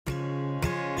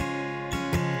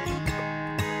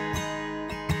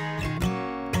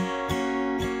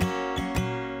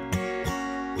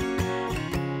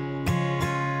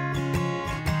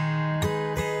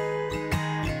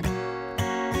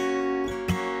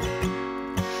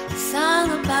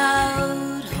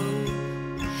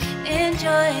joy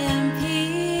and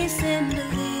peace in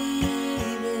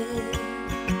believing.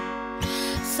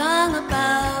 Song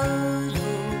about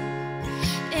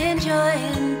hope and joy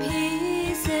and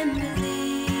peace in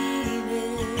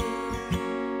believing.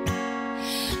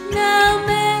 Now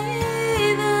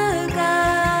may the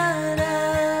God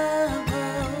of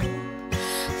hope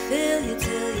fill you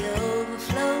till you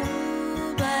overflow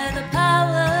by the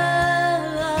power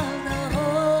of the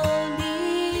Holy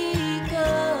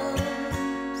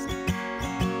Ghost.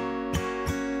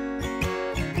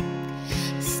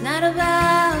 It's not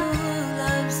about who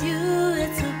loves you,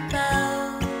 it's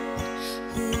about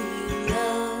who you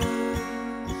love.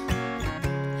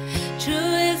 True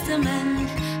wisdom and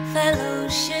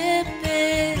fellowship,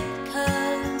 it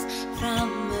comes from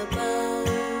above.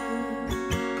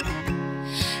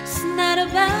 It's not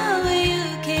about what you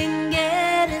can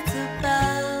get, it's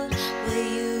about what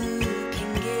you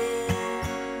can give.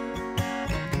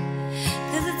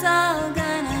 'Cause it's all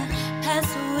gonna pass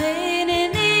away, and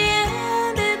in the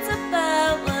end it's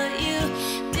about what you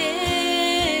did.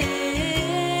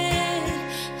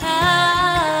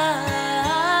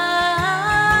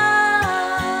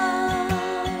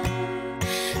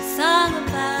 Song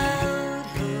about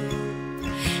hope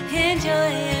and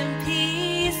joy and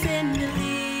peace in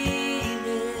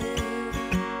believing.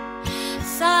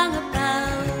 Song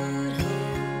about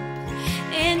hope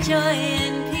and joy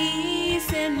and peace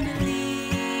in believing.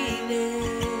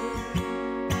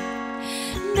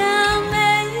 Now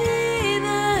may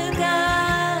the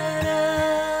God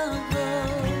of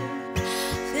hope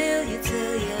fill you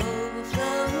till you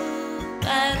overflow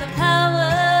by the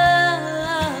power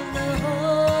of the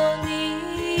Holy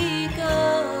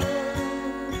Ghost.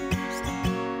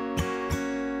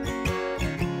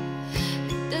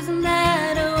 It doesn't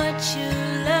matter what you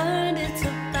learned, it's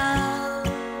about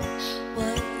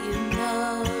what you know.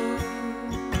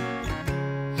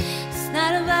 It's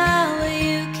not about what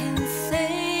you can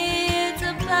say, it's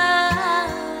about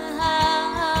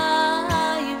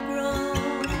how you've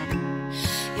grown.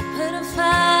 You put a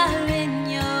fire in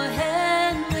your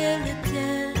hand, will it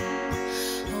dim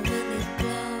or will it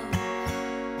glow?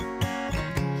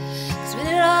 'Cause when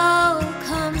it all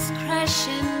comes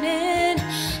crashing in,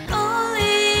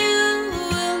 only you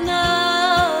will know.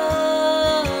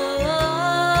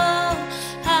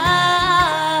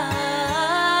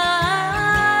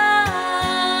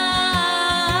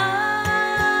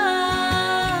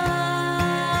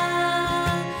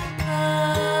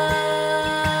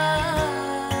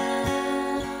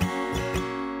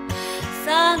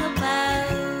 Song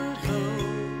about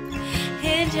hope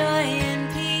and joy and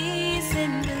peace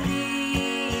in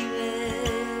believing.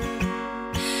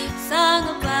 Song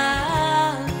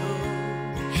about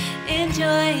hope and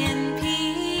joy and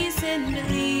peace in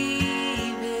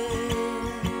believing.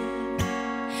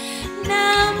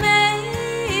 Now may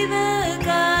the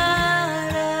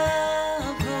God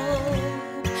of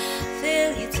hope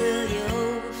fill you till you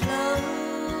overflow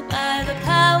by the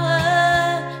power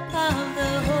of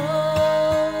the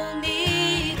Holy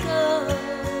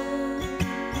Ghost.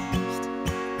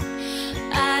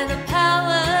 By the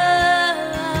power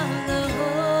of the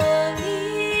Holy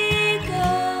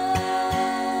Ghost.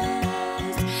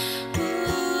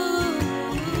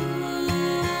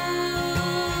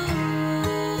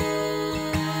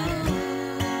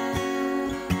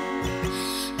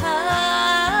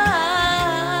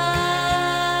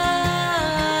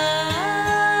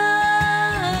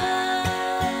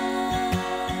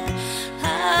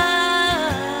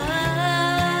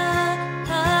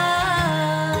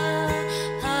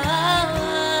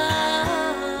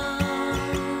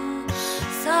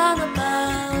 Song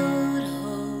about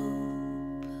hope.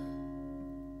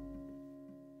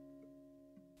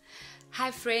 Hi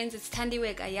friends, it's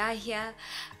ThandiwekaYah here.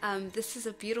 This is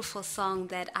a beautiful song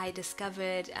that I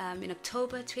discovered in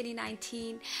October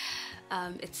 2019.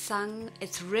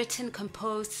 It's written,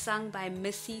 composed, sung by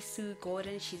Missy Sue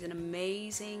Gordon. She's an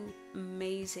amazing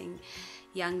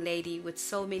young lady with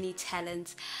so many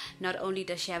talents. Not only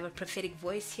does she have a prophetic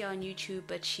voice here on YouTube,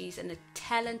 but she's a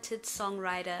talented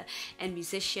songwriter and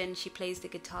musician. She plays the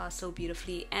guitar so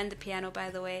beautifully, and the piano, by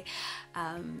the way.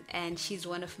 And she's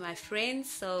one of my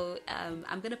friends, so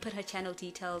I'm gonna put her channel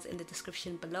details in the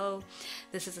description below.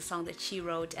 This is a song that she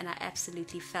wrote, and I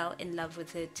absolutely fell in love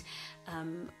with it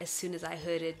as soon as I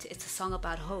heard it. It's a song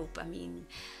about hope. I mean,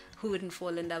 who wouldn't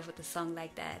fall in love with a song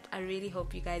like that? I really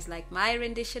hope you guys like my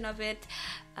rendition of it.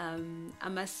 I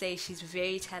must say she's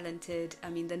very talented.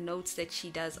 I mean, the notes that she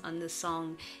does on the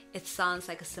song, it sounds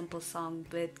like a simple song,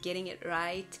 but getting it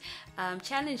right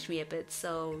challenged me a bit.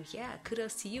 So yeah,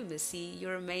 kudos to you, Missy.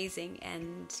 You're amazing.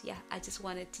 And yeah, I just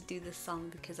wanted to do this song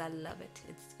because I love it.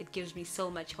 It gives me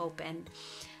so much hope and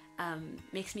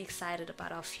makes me excited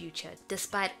about our future.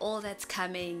 Despite all that's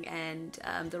coming and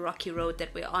the rocky road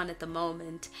that we're on at the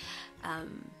moment,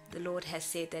 the Lord has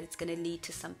said that it's going to lead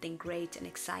to something great and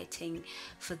exciting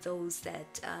for those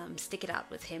that stick it out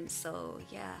with Him. So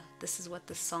yeah, this is what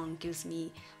the song gives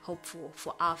me hope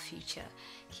for our future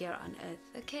here on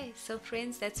earth. Okay, so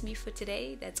friends, that's me for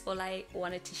today. That's all I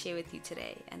wanted to share with you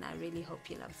today, and I really hope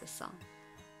you love the song.